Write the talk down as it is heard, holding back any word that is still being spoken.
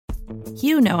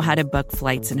You know how to book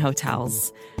flights and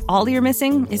hotels. All you're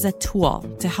missing is a tool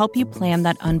to help you plan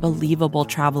that unbelievable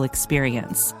travel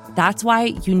experience. That's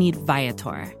why you need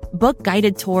Viator. Book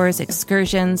guided tours,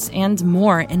 excursions, and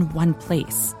more in one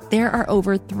place. There are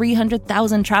over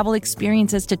 300,000 travel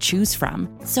experiences to choose from,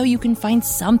 so you can find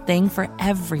something for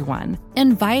everyone.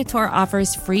 And Viator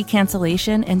offers free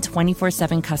cancellation and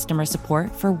 24/7 customer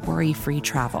support for worry-free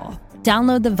travel.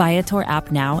 Download the Viator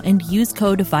app now and use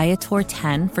code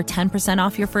Viator10 for 10%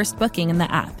 off your first booking in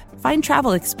the app. Find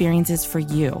travel experiences for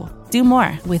you. Do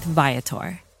more with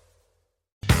Viator.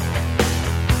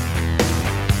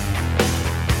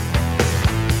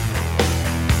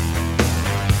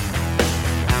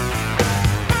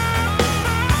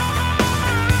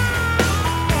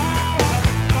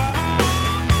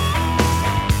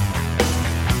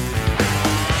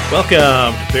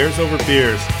 Welcome to Bears Over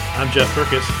Beers. I'm Jeff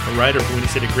Perkis, a writer for Windy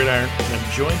City Gridiron, and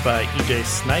I'm joined by EJ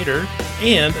Snyder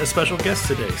and a special guest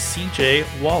today, CJ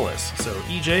Wallis. So,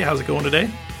 EJ, how's it going today?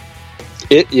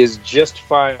 It is just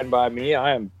fine by me.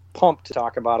 I am pumped to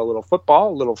talk about a little football,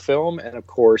 a little film, and of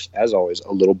course, as always,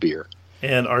 a little beer.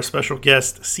 And our special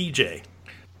guest, CJ.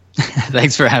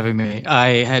 Thanks for having me.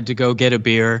 I had to go get a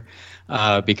beer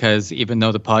because even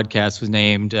though the podcast was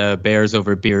named Bears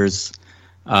Over Beers,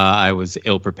 I was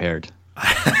ill-prepared.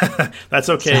 That's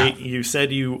okay. You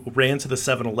said you ran to the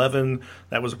 7-Eleven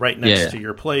that was right next to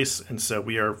your place, and so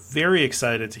we are very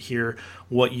excited to hear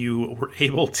what you were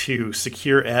able to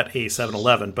secure at a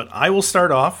 7-Eleven. But I will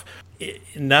start off,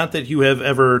 not that you have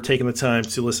ever taken the time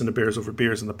to listen to Bears Over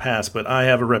Beers in the past, but I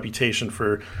have a reputation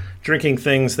for drinking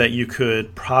things that you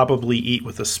could probably eat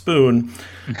with a spoon,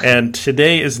 and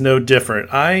today is no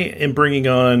different. I am bringing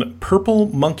on Purple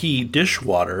Monkey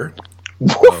Dishwater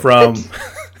from...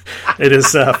 It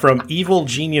is from Evil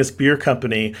Genius Beer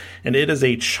Company, and it is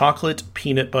a chocolate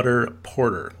peanut butter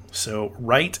porter. So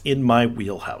right in my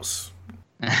wheelhouse.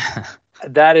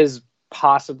 That is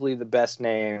possibly the best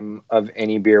name of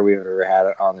any beer we've ever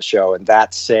had on the show, and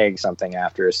that's saying something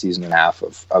after a season and a half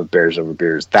of Bears Over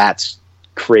Beers. That's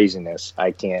craziness.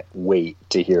 I can't wait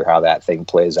to hear how that thing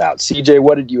plays out. CJ,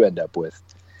 what did you end up with?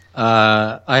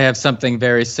 I have something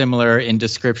very similar in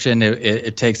description.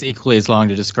 It takes equally as long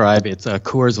to describe. It's a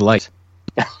Coors Light.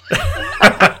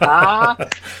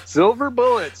 Silver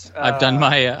bullets. I've done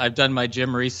my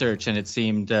gym research, and it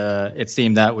seemed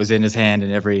that was in his hand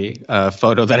in every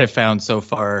photo that I found so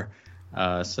far.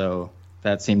 So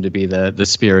that seemed to be the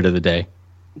spirit of the day.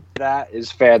 That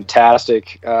is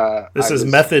fantastic. This is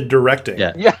method directing.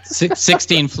 Yeah.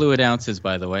 16 fluid ounces,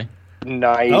 by the way.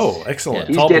 Nice. Oh, excellent.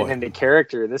 He's getting into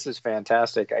character. This is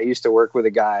fantastic. I used to work with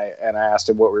a guy, and I asked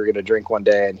him what we were going to drink one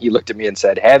day, and he looked at me and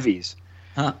said, "Heavies."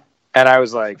 Huh. And I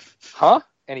was like, huh?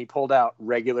 And he pulled out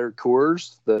regular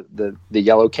Coors, the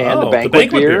yellow can, the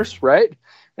banquet beers, beer. Right?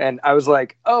 And I was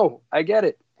like, oh, I get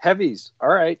it. Heavies. All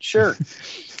right, sure.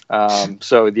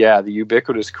 So, yeah, the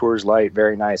ubiquitous Coors Light,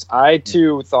 very nice. I,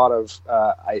 too, thought of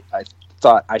I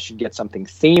thought I should get something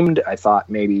themed. I thought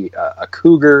maybe a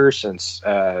Cougar, since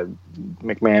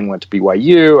McMahon went to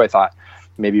BYU. I thought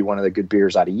maybe one of the good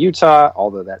beers out of Utah,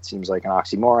 although that seems like an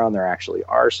oxymoron. There actually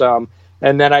are some.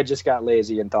 And then I just got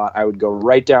lazy and thought I would go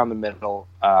right down the middle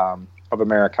of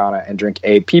Americana and drink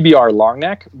a PBR long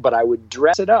neck, but I would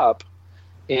dress it up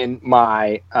in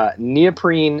my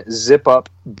neoprene zip-up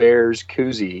Bears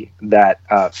koozie that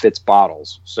fits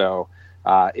bottles. So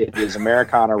it is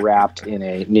Americana wrapped in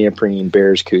a neoprene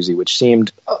Bears koozie, which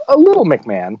seemed a little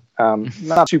McMahon,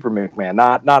 not super McMahon,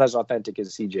 not as authentic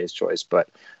as CJ's choice, but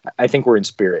I think we're in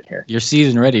spirit here. You're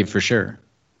season ready for sure.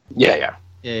 Yeah.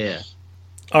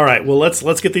 All right, well, let's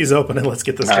get these open and let's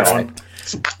get this going. Right.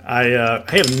 I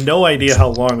have no idea how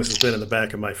long this has been in the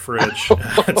back of my fridge,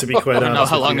 to be quite honest. I don't know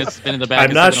how long this has been in the back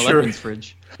of 7-Eleven's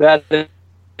fridge. That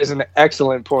is an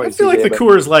excellent point. I feel like the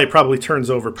Coors Light probably turns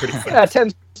over pretty fast. Yeah, it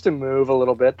tends to move a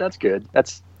little bit. That's good.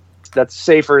 That's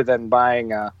safer than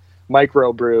buying a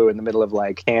microbrew in the middle of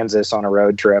like Kansas on a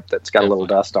road trip that's got a little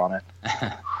dust on it.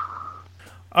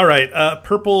 All right,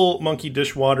 Purple Monkey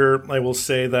Dishwater. I will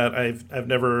say that I've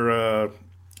never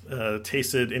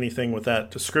tasted anything with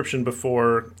that description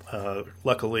before.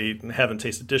 Luckily, haven't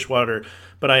tasted dishwater,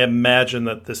 but I imagine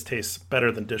that this tastes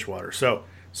better than dishwater. So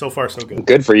far, so good.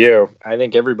 Good for you. I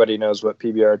think everybody knows what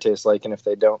PBR tastes like, and if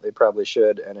they don't, they probably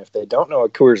should. And if they don't know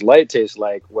what Coors Light tastes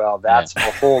like, well, that's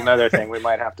a whole nother thing. We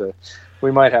might have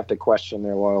to question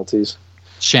their loyalties.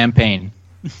 Champagne.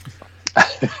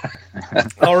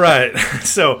 All right,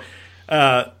 so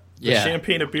the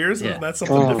champagne of beers, isn't that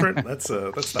something different? That's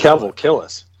Kev will kill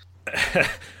us.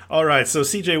 All right, so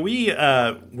CJ,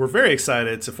 we're very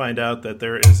excited to find out that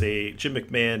there is a Jim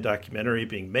McMahon documentary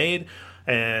being made.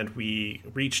 and we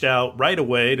reached out right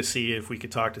away to see if we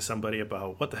could talk to somebody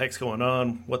about what the heck's going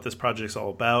on, what this project's all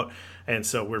about. And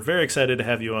so we're very excited to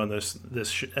have you on this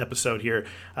episode here.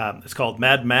 It's called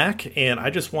Mad Mac, and I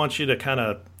just want you to kind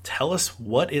of tell us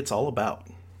what it's all about.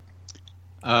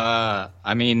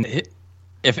 I mean,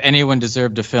 if anyone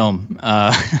deserved a film,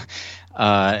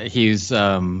 he's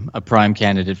a prime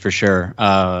candidate for sure.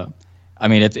 I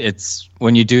mean, it's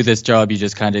when you do this job, you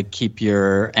just kind of keep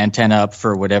your antenna up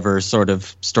for whatever sort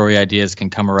of story ideas can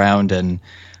come around. And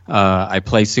I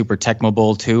play Super Tecmo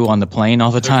Bowl 2 on the plane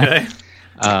all the time. Okay.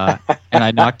 And I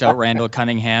knocked out Randall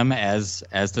Cunningham as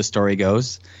the story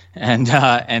goes. And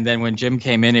then when Jim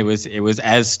came in, it was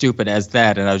as stupid as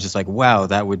that. And I was just like, wow,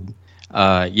 that would.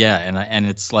 And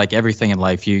it's like everything in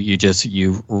life.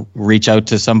 You reach out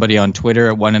to somebody on Twitter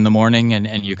at 1 a.m.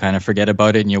 and you kind of forget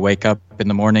about it, and you wake up in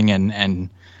the morning and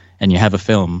you have a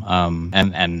film.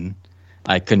 And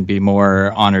I couldn't be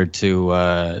more honored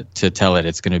to tell it.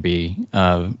 It's going to be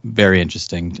a very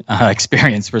interesting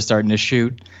experience. We're starting to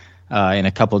shoot in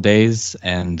a couple days,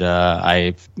 and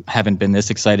I haven't been this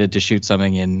excited to shoot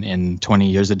something in 20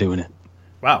 years of doing it.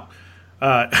 Wow.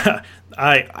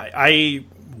 I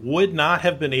would not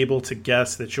have been able to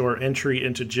guess that your entry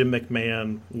into Jim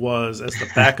McMahon was as the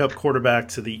backup quarterback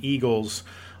to the Eagles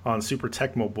on Super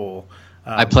Tecmo Bowl.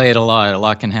 I play it a lot. A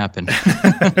lot can happen.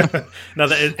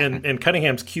 Now, and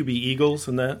Cunningham's QB Eagles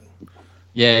and that?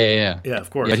 Yeah. Yeah, of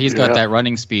course. Yeah, he's got that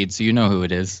running speed, so you know who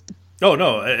it is. Oh,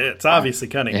 no, it's obviously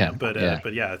Cunningham, but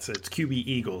yeah, it's QB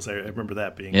Eagles. I remember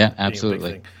that being absolutely.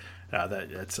 a big thing.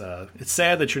 It's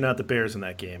sad that you're not the Bears in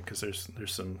that game, because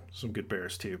there's some good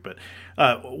Bears too. But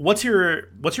what's your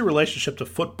relationship to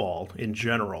football in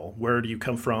general? Where do you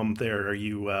come from there? Are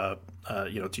you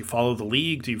do you follow the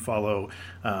league? Do you follow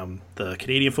the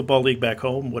Canadian Football League back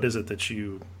home? What is it that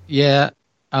you? Yeah.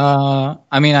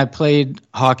 I mean, I played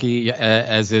hockey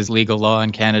as is legal law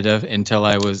in Canada until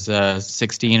I was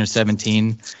 16 or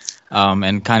 17.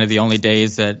 And kind of the only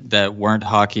days that weren't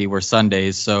hockey were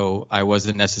Sundays, so I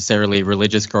wasn't necessarily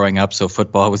religious growing up, so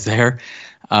football was there.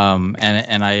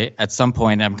 And I, at some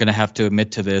point, I'm going to have to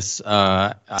admit to this,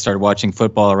 I started watching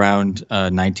football around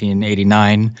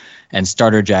 1989, and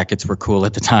starter jackets were cool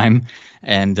at the time.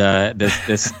 And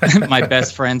this my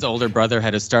best friend's older brother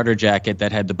had a starter jacket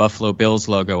that had the Buffalo Bills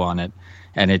logo on it.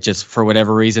 And it just, for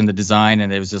whatever reason, the design,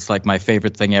 and it was just like my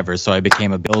favorite thing ever. So I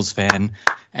became a Bills fan,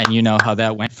 and you know how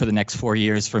that went for the next 4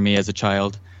 years for me as a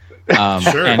child,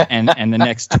 Sure. and the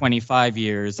next 25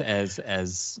 years as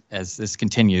this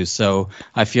continues. So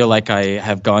I feel like I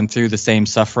have gone through the same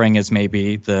suffering as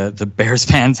maybe the Bears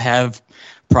fans have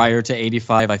prior to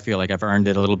 '85. I feel like I've earned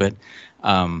it a little bit,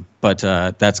 but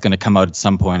that's going to come out at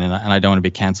some point, and I don't want to be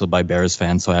canceled by Bears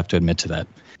fans, so I have to admit to that.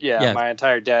 Yeah, my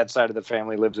entire dad's side of the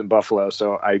family lives in Buffalo,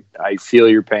 so I feel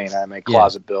your pain. I'm a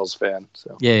closet Bills fan.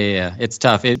 So yeah, it's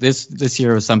tough. This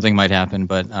year something might happen,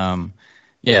 but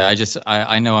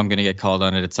I know I'm going to get called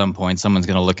on it at some point. Someone's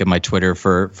going to look at my Twitter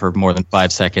for more than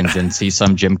 5 seconds and see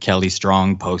some Jim Kelly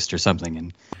Strong post or something.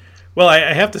 And well,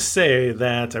 I have to say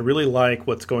that I really like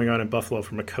what's going on in Buffalo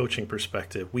from a coaching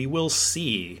perspective. We will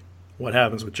see what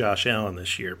happens with Josh Allen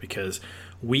this year, because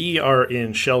we are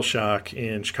in shell shock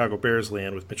in Chicago Bears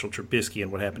land with Mitchell Trubisky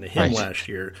and what happened to him last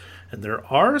year. And there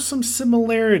are some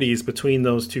similarities between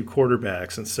those two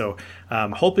quarterbacks. And so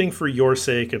I'm hoping for your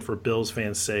sake and for Bills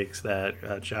fans' sakes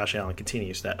that Josh Allen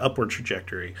continues that upward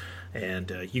trajectory.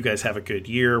 And you guys have a good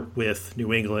year, with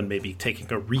New England maybe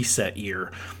taking a reset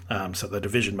year. So the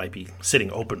division might be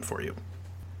sitting open for you.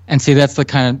 And see, that's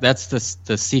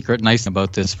the secret nice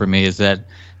about this for me, is that,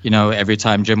 you know, every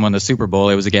time Jim won the Super Bowl,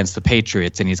 it was against the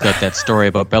Patriots, and he's got that story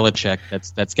about Belichick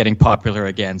that's getting popular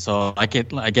again. So I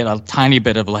get a tiny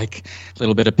bit of like a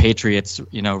little bit of Patriots,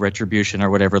 you know, retribution or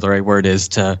whatever the right word is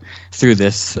through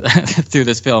this through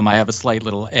this film. I have a slight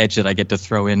little edge that I get to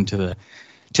throw into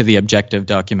the objective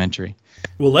documentary.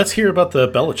 Well, let's hear about the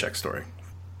Belichick story.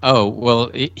 Oh,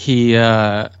 well, he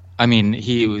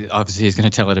obviously is going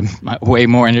to tell it way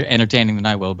more entertaining than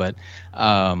I will, but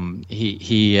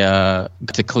he got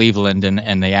to Cleveland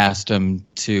and they asked him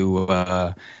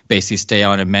to basically stay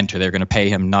on and mentor. They're going to pay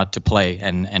him not to play,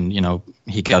 and you know,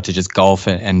 he got to just golf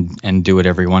and do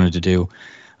whatever he wanted to do.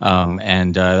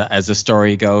 As the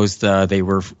story goes, they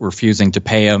were refusing to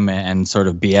pay him and sort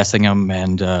of BSing him,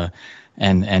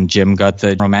 and Jim got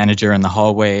the general manager in the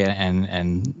hallway,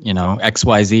 and you know,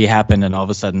 XYZ happened, and all of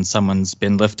a sudden someone's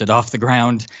been lifted off the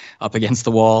ground up against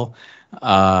the wall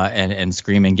and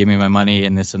screaming, "Give me my money,"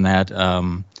 and this and that.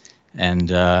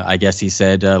 I guess he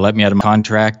said, "Let me out of my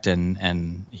contract,"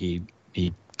 and he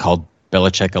called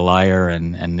Belichick a liar,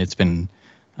 and it's been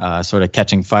sort of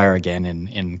catching fire again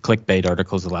in clickbait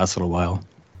articles the last little while.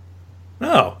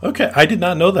 Oh, okay. I did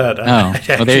not know that. Oh,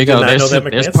 well, there you go.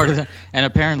 There's part of that. And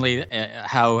apparently,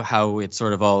 how it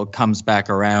sort of all comes back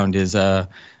around is at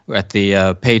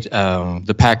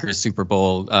the Packers Super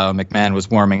Bowl. McMahon was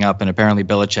warming up, and apparently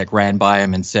Belichick ran by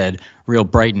him and said, "Real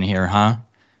bright in here, huh?"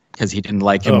 Because he didn't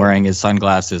like him wearing his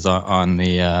sunglasses on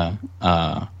the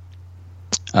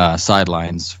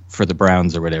sidelines for the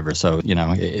Browns or whatever. So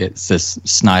it's this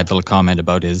snide little comment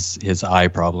about his eye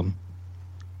problem.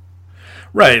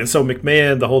 Right, and so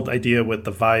McMahon, the whole idea with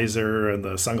the visor and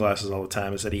the sunglasses all the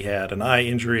time is that he had an eye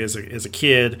injury as a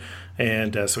kid,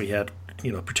 and so he had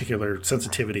particular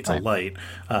sensitivity to light.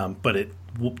 But it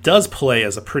does play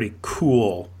as a pretty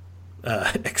cool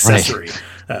accessory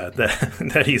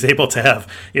that he's able to have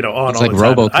on all like the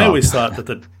time. RoboCop. I always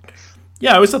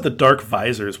thought the dark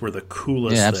visors were the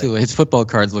coolest. Yeah, absolutely. thing. His football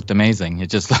cards looked amazing. It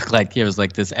just looked like it was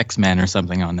like this X-Men or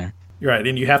something on there. Right,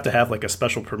 and you have to have like a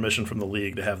special permission from the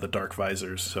league to have the dark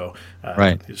visors. So,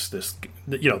 it's this,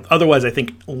 otherwise I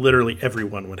think literally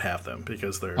everyone would have them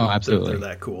because they're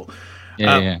that cool.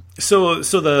 Yeah. So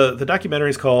the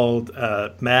documentary is called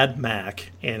Mad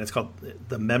Mac, and it's called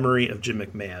The Memory of Jim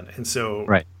McMahon. And so,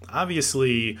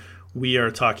 obviously, we are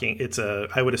talking.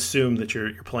 I would assume that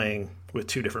you're playing with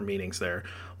two different meanings there.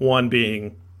 One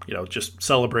being, just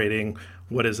celebrating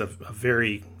what is a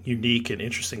very unique and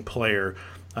interesting player.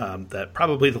 That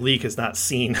probably the league has not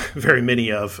seen very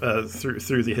many of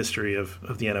through the history of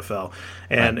the NFL,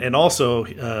 and also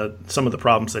some of the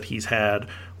problems that he's had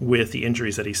with the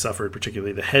injuries that he suffered,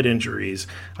 particularly the head injuries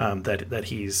that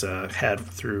he's had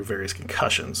through various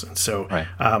concussions. And so,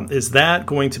 is that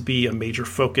going to be a major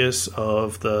focus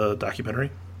of the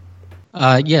documentary?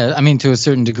 Yeah, I mean, to a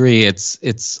certain degree,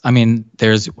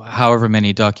 there's however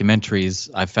many documentaries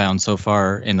I've found so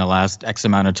far in the last X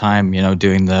amount of time,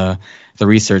 doing the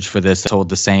research for this, told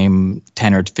the same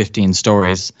 10 or 15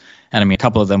 stories. And I mean, a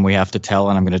couple of them we have to tell,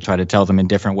 and I'm going to try to tell them in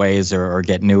different ways or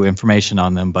get new information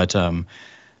on them. But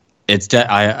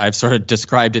I've sort of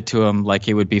described it to him like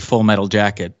it would be Full Metal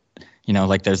Jacket.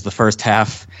 Like there's the first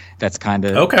half that's kind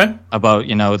of about,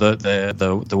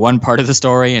 the one part of the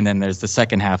story. And then there's the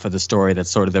second half of the story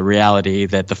that's sort of the reality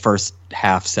that the first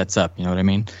half sets up. You know what I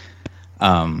mean?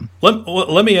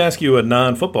 Let me ask you a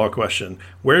non-football question.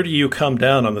 Where do you come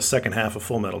down on the second half of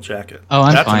Full Metal Jacket?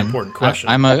 Oh, That's fine. an important question.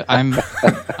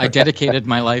 I dedicated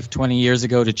my life 20 years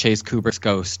ago to chase Kubrick's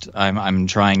ghost. I'm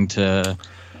trying.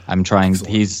 Excellent.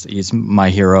 He's my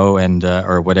hero, and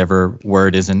or whatever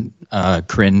word isn't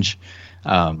cringe.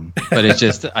 But it's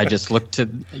just I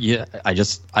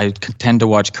tend to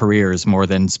watch careers more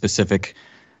than specific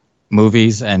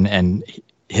movies, and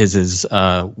his is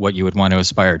what you would want to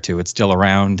aspire to. It's still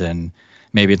around, and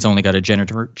maybe it's only got a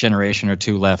generation or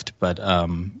two left, but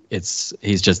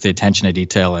he's just the attention to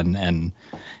detail and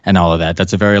all of that.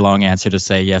 That's a very long answer to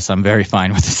say, yes, I'm very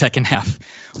fine with the second half.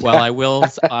 Well, I will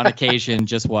on occasion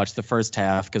just watch the first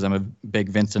half because I'm a big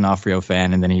Vince D'Onofrio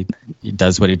fan, and then he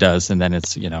does what he does, and then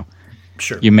it's,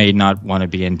 sure. You may not want to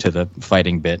be into the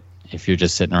fighting bit if you're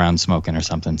just sitting around smoking or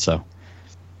something, so...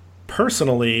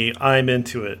 Personally, I'm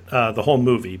into it, the whole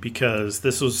movie, because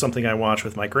this was something I watched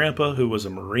with my grandpa, who was a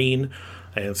Marine,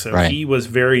 and so he was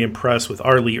very impressed with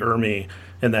R. Lee Ermey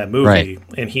in that movie.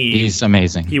 And he's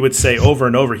amazing. He would say over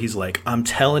and over, he's like, "I'm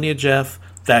telling you, Jeff,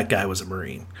 that guy was a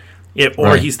Marine."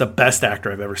 He's the best actor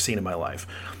I've ever seen in my life.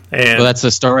 And that's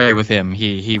the story with him.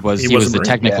 He was the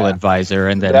technical advisor,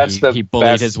 and then he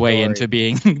bullied his way into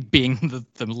being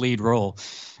the lead role.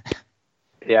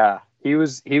 Yeah. He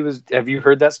was. Have you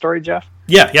heard that story, Jeff?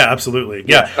 Yeah, absolutely.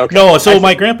 Yeah. Okay. No, so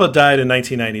my grandpa died in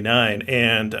 1999,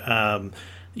 and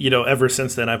ever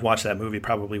since then I've watched that movie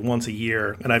probably once a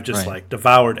year, and I've just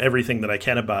devoured everything that I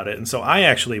can about it. And so I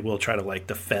actually will try to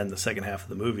defend the second half of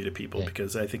the movie to people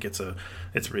because I think it's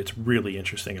really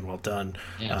interesting and well done.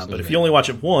 Yeah, but if you only watch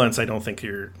it once, I don't think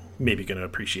you're maybe going to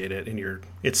appreciate it, and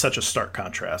it's such a stark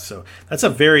contrast. So that's a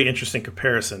very interesting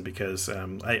comparison because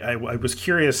I was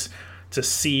curious to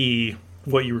see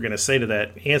what you were going to say to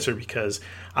that answer, because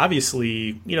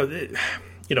obviously,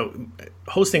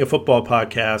 hosting a football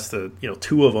podcast,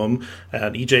 two of them,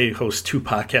 and EJ hosts two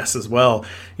podcasts as well.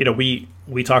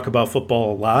 We talk about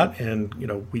football a lot, and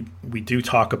we do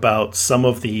talk about some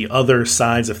of the other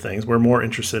sides of things. We're more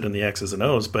interested in the X's and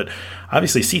O's, but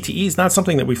obviously CTE is not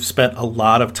something that we've spent a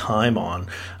lot of time on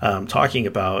talking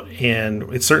about, and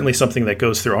it's certainly something that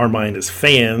goes through our mind as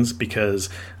fans because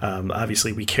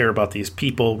obviously we care about these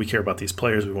people, we care about these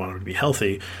players, we want them to be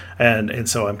healthy, and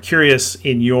so I'm curious,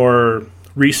 in your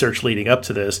research leading up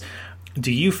to this,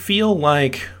 do you feel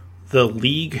like the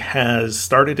league has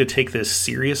started to take this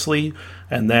seriously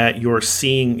and that you're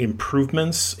seeing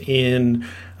improvements in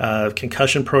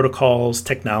concussion protocols,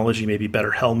 technology, maybe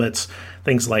better helmets,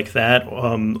 things like that,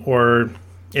 or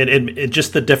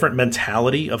just the different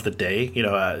mentality of the day.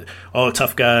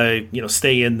 Tough guy,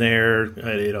 stay in there.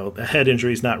 A head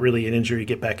injury is not really an injury.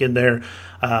 Get back in there.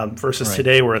 Versus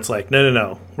today, where it's like,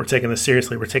 no, we're taking this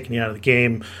seriously. We're taking you out of the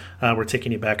game. We're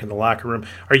taking you back in the locker room.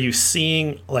 Are you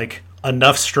seeing like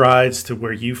enough strides to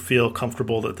where you feel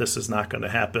comfortable that this is not going to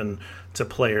happen to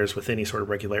players with any sort of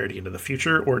regularity into the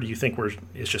future, or do you think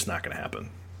it's just not going to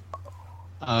happen?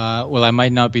 Well, I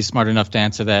might not be smart enough to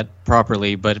answer that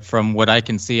properly, but from what I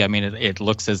can see, I mean, it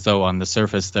looks as though on the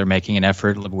surface they're making an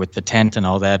effort with the tent and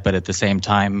all that, but at the same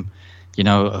time,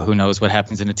 who knows what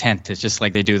happens in a tent? It's just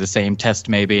like they do the same test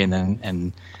maybe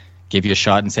and give you a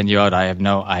shot and send you out.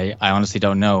 I honestly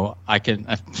don't know. I can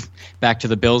back to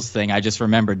the Bills thing. I just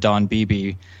remember Don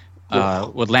Beebe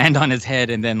would land on his head,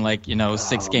 and then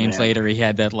 6 games later he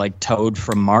had that like Toad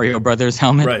from Mario Brothers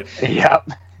helmet. Right.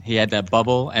 Yep. He had that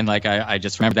bubble, and I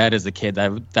just remember that as a kid.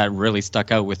 That really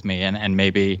stuck out with me, and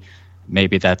maybe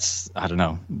that's, I don't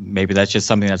know, maybe that's just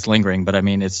something that's lingering. But I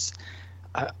mean, it's,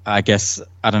 I guess,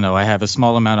 I don't know. I have a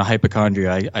small amount of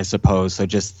hypochondria, I suppose. So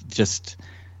just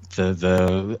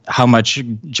the how much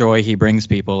joy he brings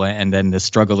people, and then the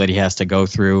struggle that he has to go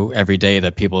through every day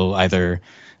that people either,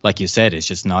 like you said, it's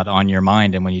just not on your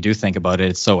mind. And when you do think about it,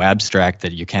 it's so abstract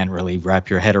that you can't really wrap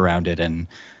your head around it. And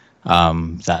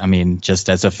I mean, just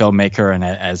as a filmmaker and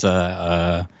as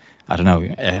I don't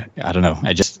know.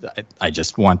 I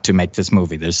just want to make this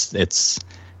movie.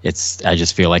 I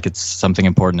just feel like it's something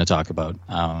important to talk about.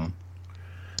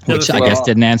 Which I guess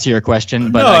didn't answer your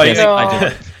question, but I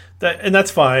guess and that's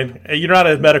fine. You're not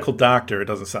a medical doctor, it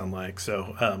doesn't sound like.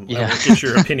 So I will get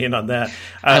your opinion on that.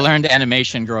 I learned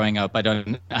animation growing up.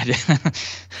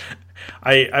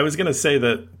 I was going to say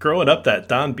that growing up, that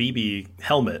Don Beebe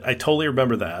helmet, I totally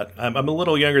remember that. I'm a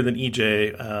little younger than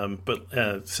EJ, I'm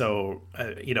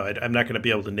not going to be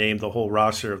able to name the whole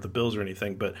roster of the Bills or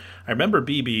anything, but I remember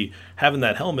Beebe having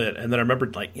that helmet, and then I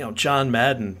remembered John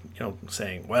Madden,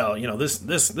 saying, well,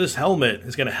 this helmet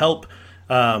is going to help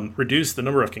reduce the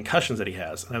number of concussions that he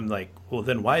has. And I'm like, well,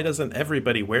 then why doesn't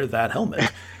everybody wear that helmet?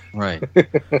 Right,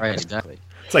 exactly.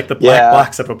 It's like the black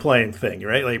box of a plane thing,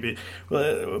 right? Like,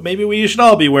 maybe we should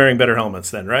all be wearing better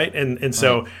helmets then, right? And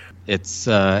so it's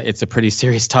a pretty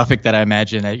serious topic that I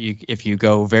imagine that if you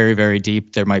go very, very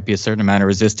deep, there might be a certain amount of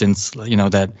resistance.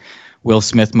 That Will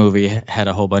Smith movie had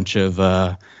a whole bunch of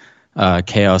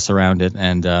chaos around it,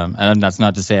 and that's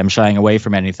not to say I'm shying away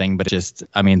from anything, but just,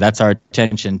 I mean, that's our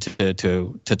intention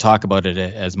to talk about it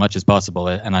as much as possible.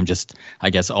 And I'm just, I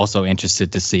guess, also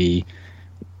interested to see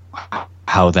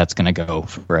how that's going to go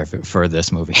for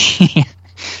this movie.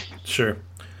 Sure.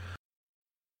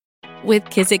 With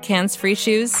Kizik hands-free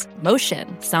shoes,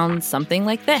 motion sounds something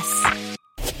like this.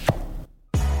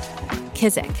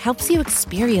 Kizik helps you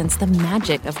experience the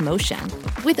magic of motion.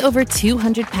 With over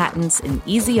 200 patents and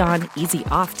easy-on,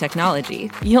 easy-off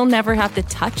technology, you'll never have to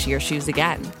touch your shoes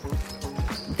again.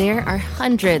 There are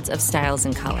hundreds of styles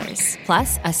and colors,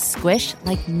 plus a squish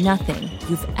like nothing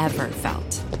you've ever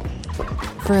felt.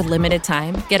 For a limited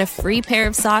time, get a free pair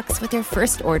of socks with your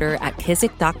first order at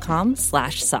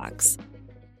kizik.com/socks.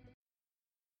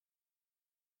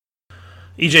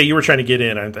 EJ, you were trying to get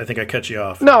in. I think I cut you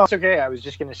off. No, it's okay. I was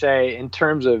just going to say, in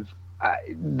terms of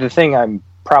the thing I'm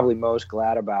probably most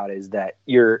glad about is that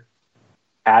you're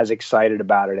as excited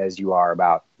about it as you are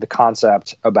about the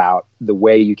concept, about the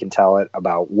way you can tell it,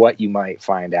 about what you might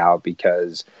find out,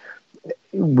 because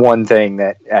one thing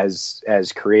that as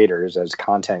creators, as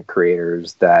content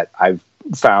creators, that I've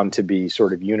found to be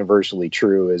sort of universally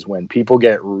true is when people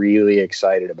get really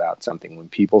excited about something, when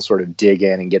people sort of dig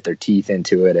in and get their teeth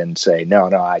into it and say, no,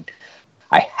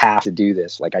 I have to do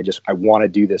this. Like, I want to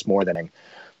do this more than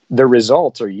the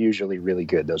results are usually really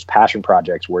good. Those passion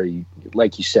projects where you,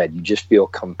 like you said, you just feel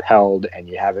compelled and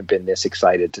you haven't been this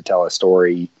excited to tell a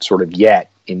story sort of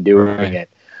yet in doing it.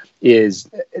 Is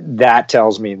that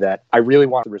tells me that I really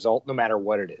want the result no matter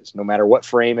what it is, no matter what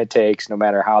frame it takes, no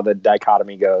matter how the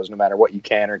dichotomy goes, no matter what you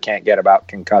can or can't get about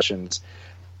concussions.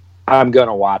 I'm going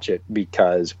to watch it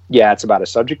because, it's about a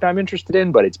subject I'm interested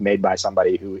in, but it's made by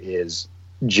somebody who is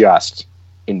just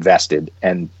invested,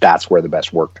 and that's where the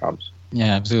best work comes.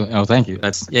 Yeah, absolutely. Oh, thank you.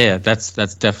 That's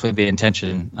definitely the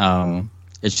intention.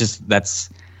 It's just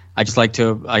I just like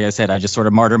to, like I said, I just sort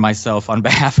of martyr myself on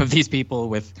behalf of these people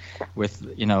with we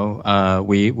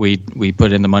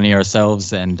put in the money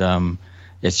ourselves, and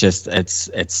it's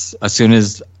as soon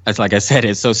as as like I said,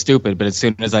 it's so stupid. But as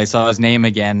soon as I saw his name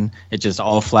again, it just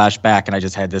all flashed back, and I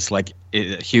just had this like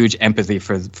huge empathy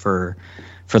for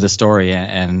the story,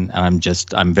 and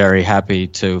I'm very happy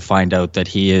to find out that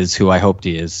he is who I hoped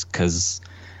he is, because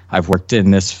I've worked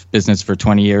in this business for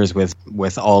 20 years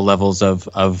with all levels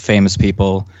of famous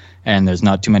people, and there's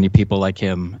not too many people like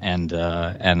him, and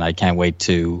I can't wait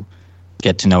to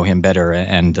get to know him better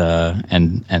and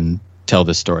tell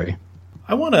the story.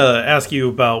 I want to ask you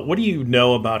about, what do you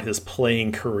know about his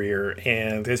playing career?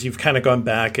 And as you've kind of gone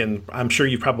back, and I'm sure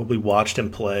you've probably watched him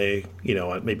play,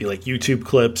 maybe like YouTube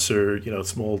clips or,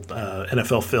 some old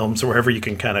NFL films or wherever you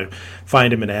can kind of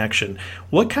find him in action.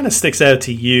 What kind of sticks out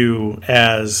to you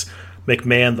as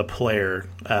McMahon, the player,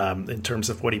 in terms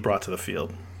of what he brought to the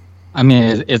field? I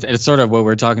mean, it's sort of what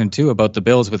we're talking too about the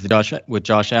Bills with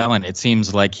Josh Allen. It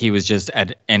seems like he was just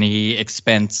at any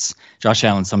expense. Josh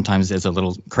Allen sometimes is a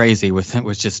little crazy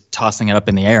with just tossing it up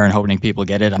in the air and hoping people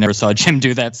get it. I never saw Jim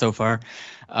do that so far.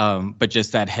 But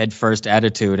just that head first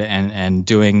attitude and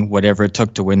doing whatever it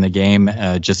took to win the game,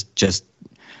 just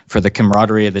for the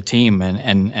camaraderie of the team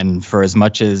and for as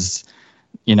much as,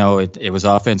 it was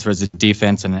offense versus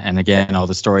defense. And again, all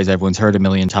the stories everyone's heard a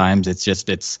million times. It's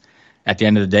at the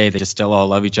end of the day, they just still all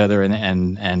love each other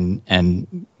and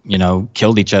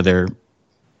killed each other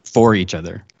for each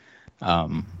other.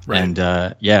 Right. And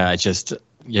it's just,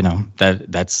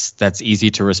 that's easy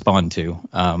to respond to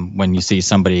when you see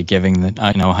somebody giving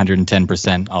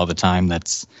 110% all the time.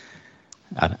 That's,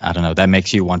 I don't know, that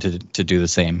makes you want to do the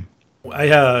same.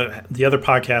 The other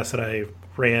podcast that I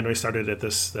ran, we started at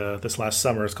this last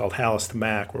summer, is called Hallis to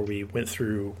Mac, where we went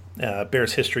through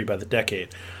Bears history by the decade.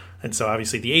 And so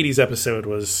obviously the 80s episode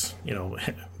was,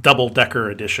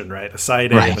 double-decker edition, right? A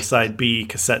side A and a side B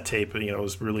cassette tape, it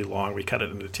was really long. We cut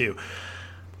it into two.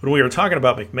 When we were talking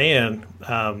about McMahon,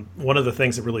 one of the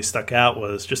things that really stuck out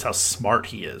was just how smart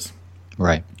he is.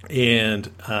 Right.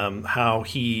 And how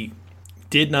he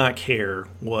did not care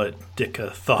what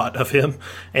Ditka thought of him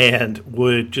and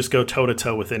would just go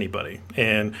toe-to-toe with anybody.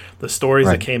 And the stories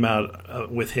that came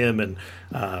out with him and,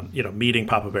 meeting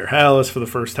Papa Bear Hallis for the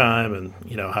first time and,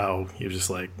 how he was just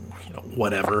like,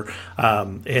 whatever.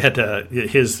 And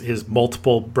his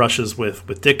multiple brushes with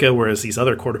Ditka, whereas these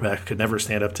other quarterbacks could never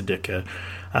stand up to Ditka.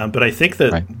 But I think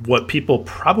that what people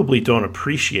probably don't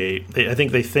appreciate, I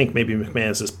think they think maybe McMahon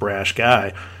is this brash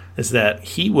guy, is that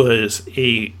he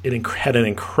had an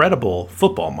incredible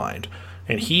football mind,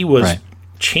 and he was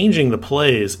changing the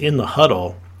plays in the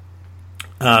huddle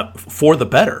for the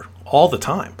better all the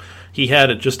time. He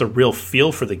had just a real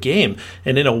feel for the game,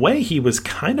 and in a way, he was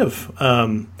kind of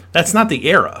that's not the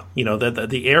era.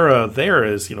 The era there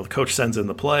is, the coach sends in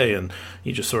the play, and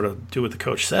you just sort of do what the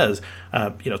coach says.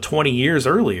 20 years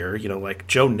earlier, like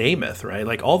Joe Namath, right?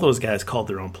 Like all those guys called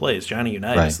their own plays. Johnny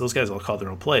Unitas, those guys all called their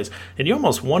own plays, and you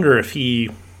almost wonder if he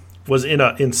was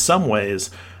in some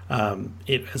ways,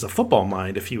 as a football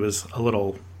mind, if he was a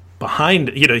little behind.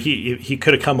 He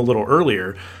could have come a little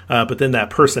earlier, but then that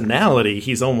personality,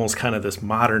 he's almost kind of this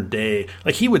modern day.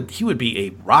 Like he would be a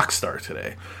rock star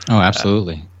today. Oh,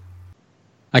 absolutely.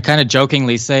 I kind of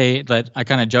jokingly say that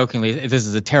this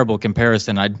is a terrible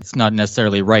comparison. It's not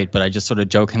necessarily right, but I just sort of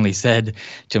jokingly said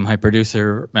to my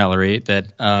producer, Mallory,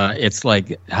 that it's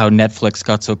like how Netflix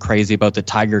got so crazy about the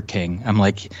Tiger King. I'm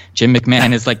like, Jim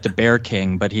McMahon is like the Bear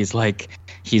King, but he's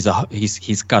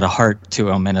got a heart to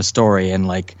him and a story, and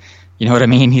like, you know what I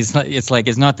mean? It's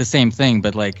not the same thing,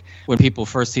 but like when people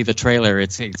first see the trailer,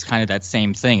 it's kind of that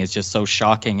same thing. It's just so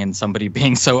shocking, and somebody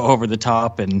being so over the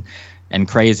top and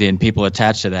crazy, and people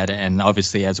attached to that. And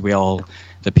obviously, as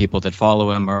the people that follow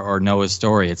him or know his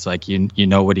story, it's like you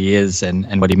know what he is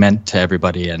and what he meant to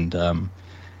everybody. And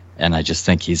I just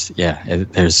think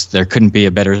there couldn't be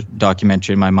a better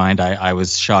documentary in my mind. I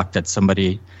was shocked that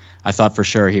somebody, I thought for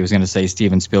sure he was going to say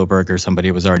Steven Spielberg or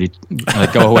somebody was already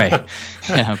go away.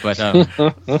 Yeah, but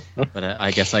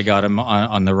I guess I got him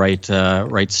on the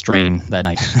right strain that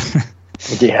night.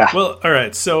 Yeah. Well, all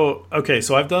right. So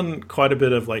I've done quite a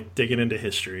bit of like digging into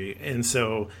history. And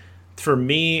so for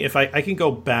me, if I can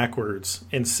go backwards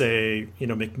and say,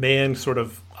 McMahon sort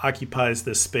of occupies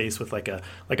this space with like a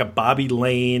Bobby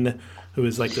Lane, who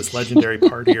is like this legendary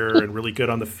partier and really good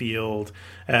on the field.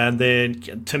 And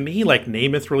then to me, like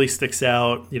Namath really sticks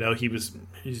out.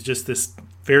 He's just this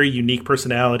very unique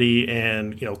personality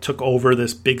and, took over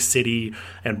this big city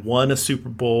and won a Super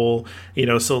Bowl.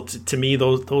 So to me,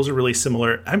 those are really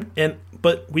similar.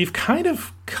 But we've kind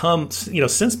of come,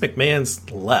 since McMahon's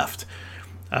left,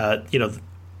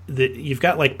 you've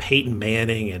got like Peyton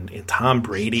Manning and Tom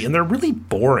Brady, and they're really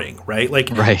boring, right? Like,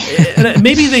 right. And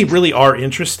maybe they really are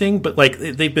interesting, but like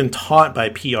they've been taught by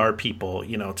PR people,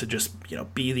 to just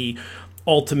be the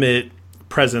ultimate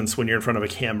presence when you're in front of a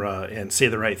camera and say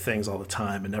the right things all the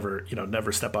time and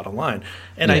never step out of line.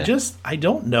 And I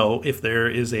don't know if there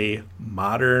is a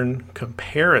modern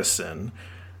comparison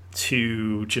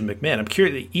to Jim McMahon. I'm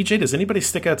curious, EJ, does anybody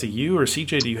stick out to you, or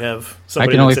CJ, do you have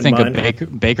somebody? I can only that's think in mind?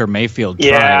 of Baker Mayfield,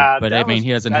 but I mean,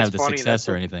 he doesn't have the success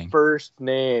or anything. First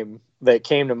name that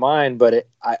came to mind, but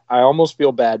I almost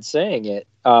feel bad saying it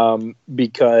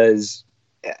because,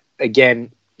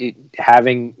 again,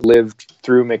 having lived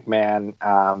through McMahon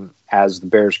as the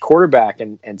Bears quarterback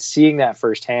and seeing that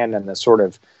firsthand and the sort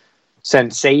of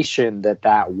sensation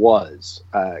that was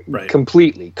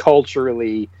completely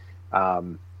culturally,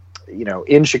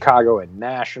 in Chicago and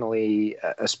nationally,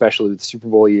 especially with the Super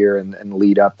Bowl year and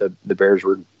lead up, the Bears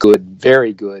were good,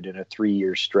 very good in a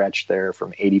 3-year stretch there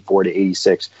from 84 to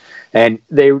 86. And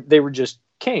they were just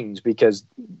kings because,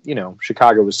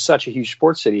 Chicago was such a huge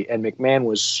sports city, and McMahon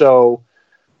was so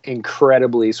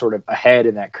incredibly sort of ahead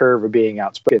in that curve of being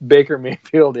outspoken. Baker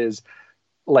Mayfield is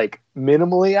like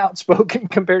minimally outspoken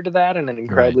compared to that, and an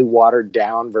incredibly watered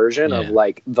down version of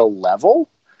like the level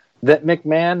that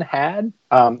McMahon had.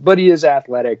 But he is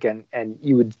athletic, and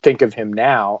you would think of him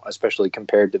now, especially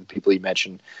compared to the people you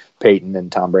mentioned, Peyton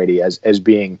and Tom Brady, as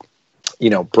being,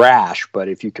 brash. But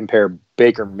if you compare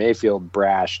Baker Mayfield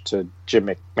brash to Jim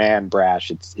McMahon brash,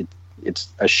 it's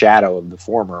a shadow of the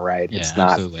former, right? Yeah, it's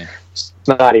not, absolutely. It's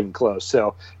not even close.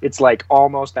 So it's like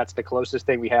almost that's the closest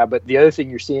thing we have. But the other thing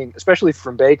you're seeing, especially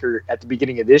from Baker at the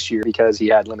beginning of this year, because he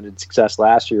had limited success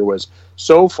last year, was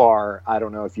so far, I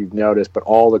don't know if you've noticed, but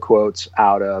all the quotes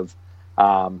out of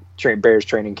Bears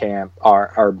training camp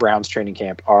or Browns training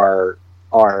camp are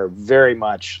very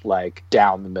much like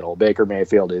down the middle. Baker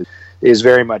Mayfield is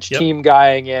very much team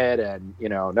guying it, and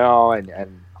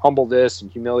and humble this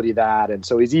and humility that, and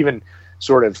so he's even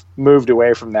sort of moved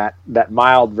away from that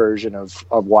mild version of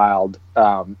wild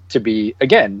to be,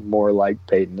 again, more like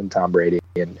Peyton and Tom Brady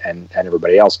and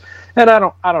everybody else. And I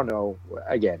don't know,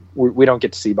 again, we don't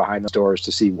get to see behind those doors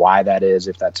to see why that is,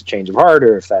 if that's a change of heart,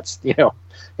 or if that's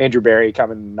Andrew Barry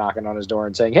coming knocking on his door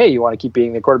and saying, hey, you want to keep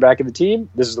being the quarterback of the team?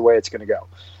 This is the way it's going to go.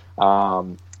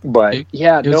 But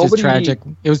it was tragic.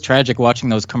 It was tragic watching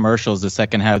those commercials the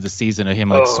second half of the season of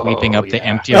him sweeping up the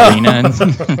empty arena.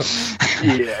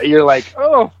 You're like,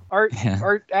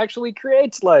 art actually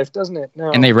creates life, doesn't it?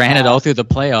 No. And they ran it all through the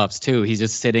playoffs too. He's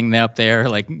just sitting up there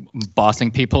like bossing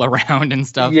people around and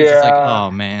stuff. Yeah. It's just like, oh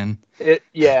man.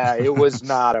 It was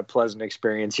not a pleasant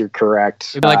experience. You're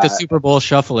correct. It'd be like the Super Bowl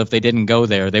shuffle if they didn't go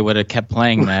there. They would have kept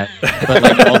playing that. But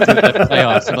like all through the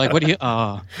playoffs, they're like, what do you?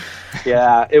 Oh.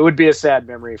 Yeah, it would be a sad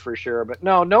memory for sure. But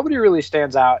no, nobody really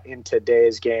stands out in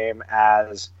today's game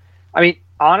as, I mean,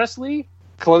 honestly,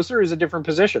 closer is a different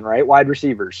position, right? Wide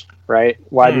receivers, right?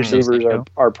 Wide receivers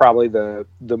are probably the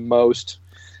most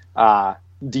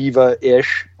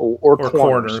diva-ish or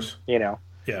corners.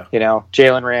 Yeah.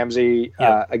 Jalen Ramsey,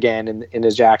 again, in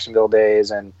his Jacksonville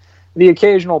days, and the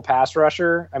occasional pass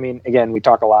rusher. I mean, again, we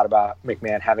talk a lot about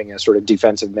McMahon having a sort of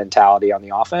defensive mentality on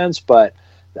the offense, but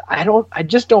I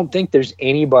just don't think there's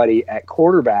anybody at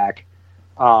quarterback.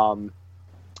 The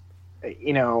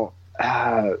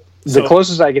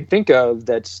closest I can think of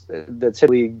that's hit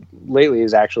league lately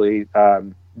is actually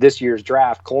this year's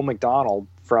draft, Cole McDonald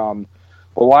from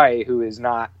Hawaii, who is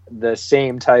not the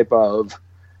same type of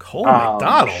Cole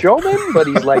McDonald showman, but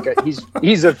he's like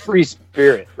he's a free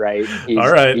spirit, right?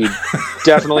 All right. He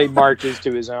definitely marches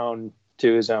to his own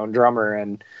drummer,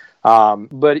 and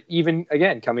but even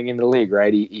again coming into the league,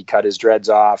 right? He cut his dreads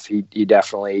off. He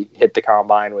definitely hit the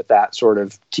combine with that sort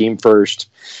of team first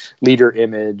leader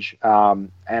image,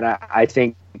 and I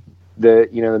think the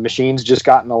machine's just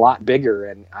gotten a lot bigger,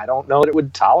 and I don't know that it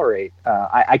would tolerate.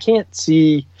 I can't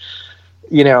see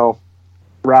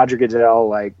Roger Goodell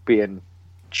like being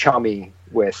chummy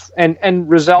with, and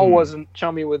Rizal wasn't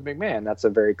chummy with McMahon. That's a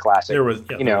very classic. There was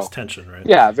tension, right?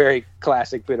 Yeah, very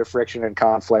classic bit of friction and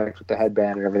conflict with the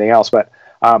headband and everything else. But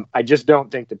I just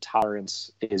don't think the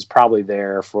tolerance is probably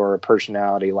there for a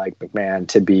personality like McMahon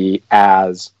to be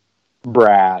as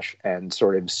brash and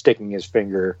sort of sticking his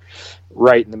finger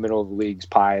right in the middle of the league's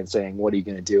pie and saying, "What are you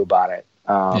going to do about it?"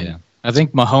 I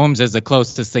think Mahomes is the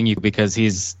closest thing because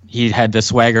he had the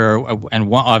swagger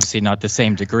and obviously not the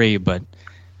same degree, but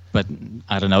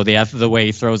I don't know, the way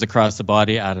he throws across the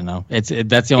body, I don't know. That's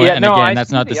the only, that's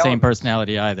not the same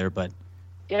personality either. But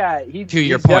to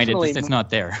your point, it's not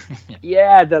there.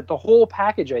 The whole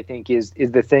package I think is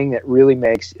the thing that really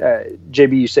makes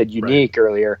JB. You said unique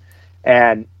earlier,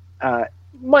 and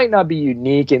might not be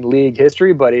unique in league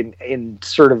history, but in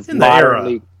sort of in the era.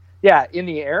 league, yeah, in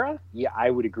the era, yeah,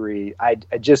 I would agree. I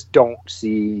just don't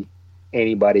see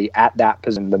anybody at that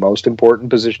position, the most important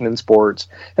position in sports.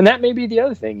 And that may be the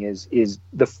other thing is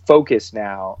the focus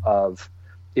now of,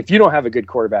 if you don't have a good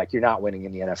quarterback, you're not winning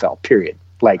in the NFL, period.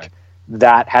 Like, right.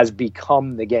 That has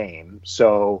become the game.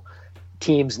 So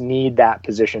teams need that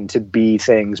position to be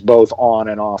things both on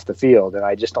and off the field. And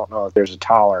I just don't know if there's a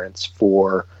tolerance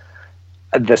for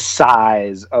the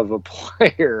size of a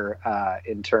player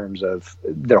in terms of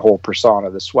their whole persona,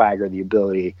 the swagger, the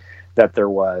ability that there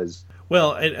was.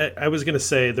 Well, I was going to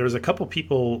say there's a couple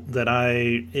people that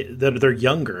they're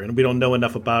younger and we don't know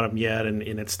enough about them yet, and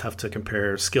it's tough to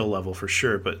compare skill level for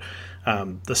sure. But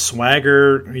the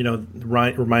swagger,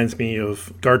 reminds me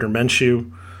of Gardner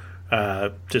Minshew,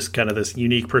 just kind of this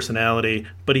unique personality.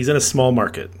 But he's in a small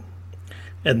market,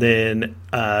 and then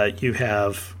you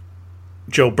have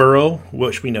Joe Burrow,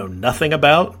 which we know nothing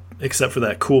about except for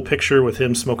that cool picture with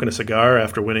him smoking a cigar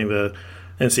after winning the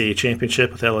NCAA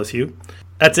championship with LSU.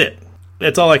 That's it.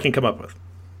 That's all I can come up with.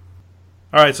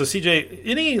 All right, so CJ,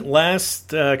 any last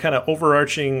kind of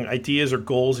overarching ideas or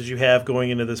goals that you have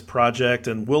going into this project,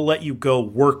 and we'll let you go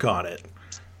work on it.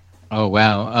 Oh,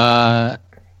 wow.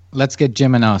 Let's get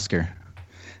Jim and Oscar.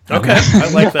 Okay,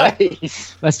 I like that.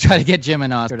 Nice. Let's try to get Jim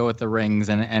and Oscar with the rings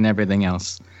and everything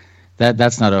else.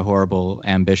 That's not a horrible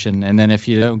ambition. And then if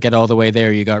you don't get all the way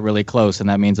there, you got really close, and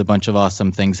that means a bunch of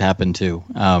awesome things happen too.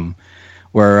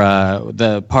 Where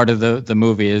the part of the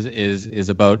movie is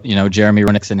about Jeremy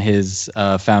Renix and his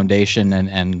foundation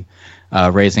and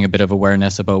raising a bit of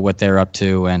awareness about what they're up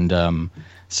to, and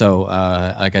so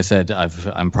like I said,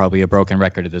 I'm probably a broken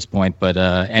record at this point, but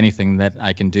anything that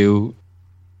I can do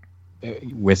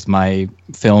with my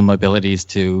film abilities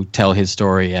to tell his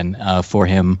story and for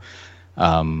him,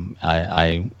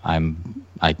 I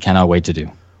cannot wait to do.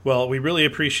 Well, we really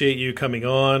appreciate you coming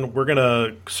on. We're going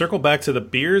to circle back to the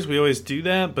beers. We always do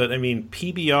that. But, I mean,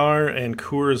 PBR and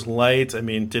Coors Light, I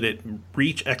mean, did it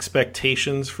reach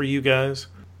expectations for you guys?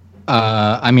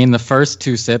 I mean, the first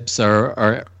two sips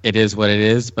are it is what it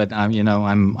is. But, I'm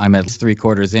at least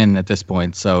 3/4 in at this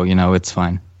point. So, it's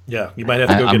fine. Yeah, you might have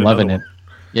to go get I'm another loving one. it.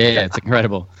 Yeah, it's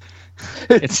incredible.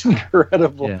 It's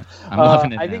incredible. Yeah, I'm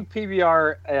loving it. I think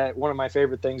PBR, one of my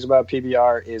favorite things about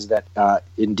PBR is that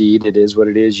indeed it is what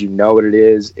it is. You know what it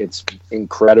is. It's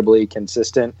incredibly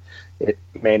consistent. It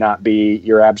may not be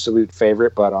your absolute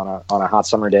favorite, but on a hot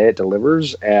summer day, it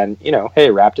delivers. And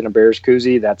hey, wrapped in a Bears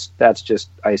koozie, that's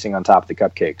just icing on top of the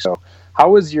cupcake. So,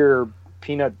 how was your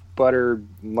peanut butter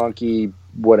monkey,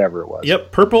 whatever it was?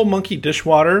 Yep, Purple Monkey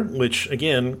Dishwater, which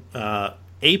again, A+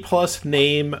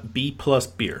 name, B+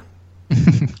 beer.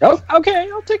 Oh, okay,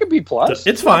 I'll take a B+.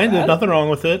 It's fine. There's nothing wrong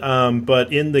with it.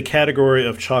 But in the category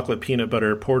of chocolate peanut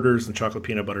butter porters and chocolate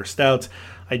peanut butter stouts,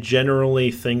 I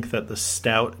generally think that the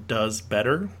stout does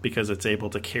better because it's able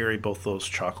to carry both those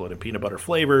chocolate and peanut butter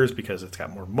flavors because it's got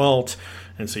more malt,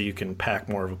 and so you can pack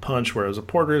more of a punch. Whereas a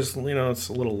porter's, it's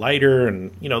a little lighter,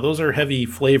 and those are heavy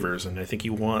flavors, and I think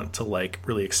you want to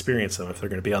really experience them if they're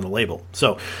going to be on the label.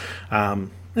 So, I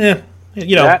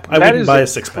wouldn't buy a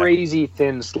six-pack. Crazy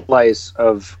thin slice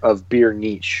of beer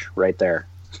niche right there.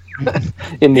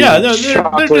 They're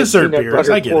dessert beers.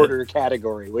 I get porter it.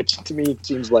 Category, which to me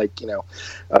seems like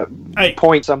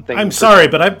point something. I'm sorry,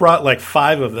 but I brought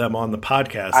 5 of them on the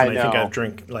podcast, and I think I've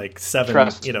drank 7.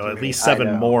 At least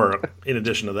 7 more in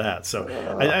addition to that. So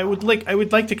I would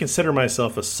like to consider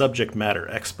myself a subject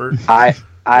matter expert.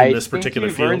 in this particular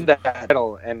field. I think you've earned that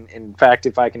medal, and in fact,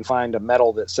 if I can find a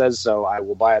medal that says so, I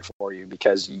will buy it for you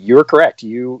because you're correct.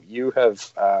 You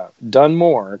have done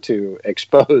more to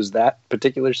expose that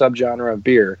particular subgenre of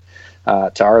beer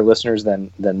to our listeners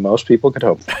than most people could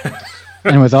hope.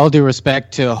 And with all due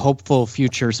respect to a hopeful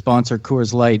future sponsor,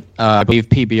 Coors Light, I believe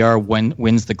PBR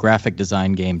wins the graphic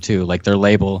design game too, like their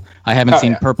label. I haven't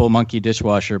seen Purple Monkey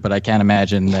Dishwasher, but I can't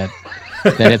imagine that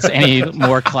it's any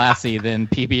more classy than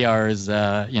PBR's.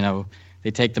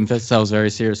 They take themselves very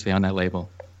seriously on that label.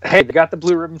 Hey, they got the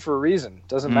blue ribbon for a reason.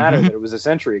 Doesn't matter that it was a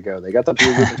century ago. They got the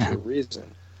blue ribbon for a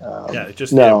reason.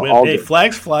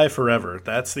 Flags fly forever.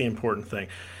 That's the important thing.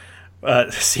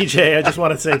 CJ, I just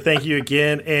want to say thank you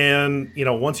again. And,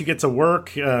 once you get to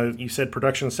work, you said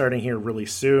production starting here really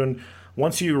soon.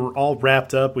 Once you're all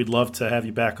wrapped up, we'd love to have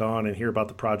you back on and hear about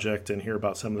the project and hear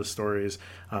about some of the stories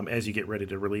as you get ready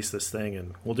to release this thing.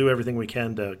 And we'll do everything we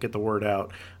can to get the word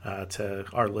out to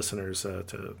our listeners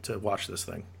to watch this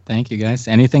thing. Thank you, guys.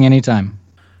 Anything, anytime.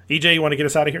 EJ, you want to get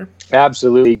us out of here?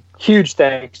 Absolutely. Huge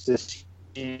thanks to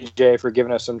DJ, for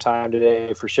giving us some time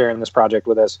today, for sharing this project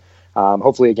with us.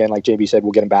 Hopefully, again, like JB said,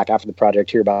 we'll get him back after the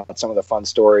project, hear about some of the fun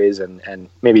stories and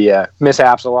maybe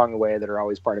mishaps along the way that are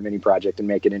always part of any project and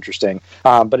make it interesting.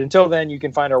 But until then, you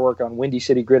can find our work on Windy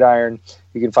City Gridiron.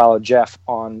 You can follow Jeff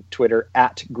on Twitter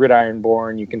at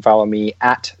GridironBorn. You can follow me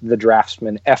at The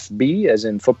Draftsman FB, as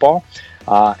in football.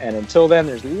 And until then,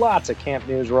 there's lots of camp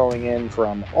news rolling in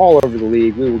from all over the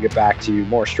league. We will get back to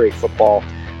more straight football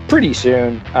pretty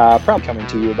soon, probably coming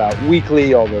to you about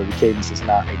weekly, although the cadence is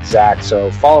not exact. So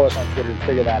follow us on Twitter to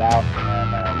figure that out,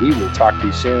 and we will talk to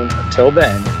you soon. Until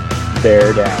then,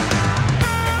 bear down.